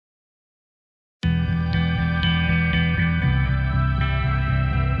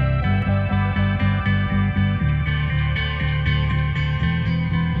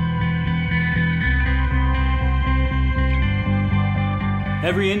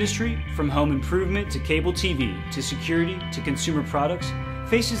Every industry, from home improvement to cable TV to security to consumer products,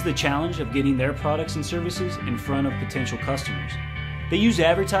 faces the challenge of getting their products and services in front of potential customers. They use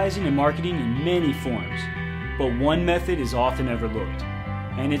advertising and marketing in many forms, but one method is often overlooked,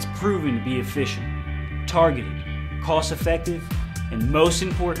 and it's proven to be efficient, targeted, cost-effective, and most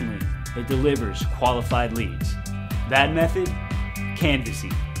importantly, it delivers qualified leads. That method?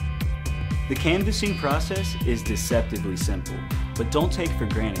 Canvassing. The canvassing process is deceptively simple, but don't take for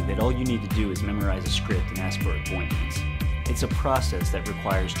granted that all you need to do is memorize a script and ask for appointments. It's a process that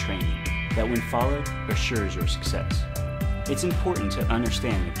requires training, that when followed, assures your success. It's important to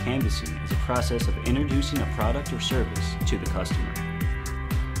understand that canvassing is a process of introducing a product or service to the customer.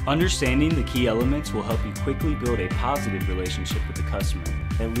 Understanding the key elements will help you quickly build a positive relationship with the customer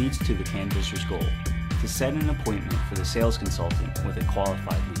that leads to the canvasser's goal, to set an appointment for the sales consultant with a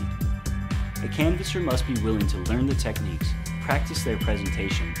qualified lead. A canvasser must be willing to learn the techniques, practice their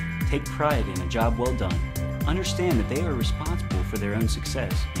presentation, take pride in a job well done, understand that they are responsible for their own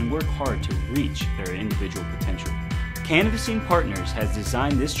success, and work hard to reach their individual potential. Canvassing Partners has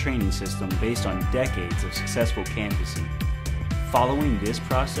designed this training system based on decades of successful canvassing. Following this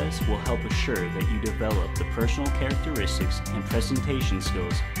process will help assure that you develop the personal characteristics and presentation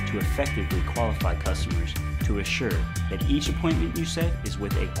skills to effectively qualify customers to assure that each appointment you set is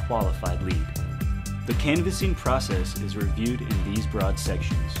with a qualified lead. The canvassing process is reviewed in these broad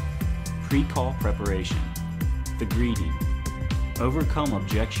sections: pre-call preparation, the greeting, overcome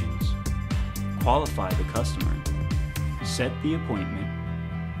objections, qualify the customer, set the appointment,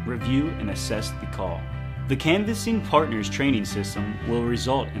 review and assess the call. The Canvassing Partners training system will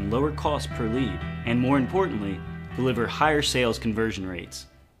result in lower costs per lead and, more importantly, deliver higher sales conversion rates.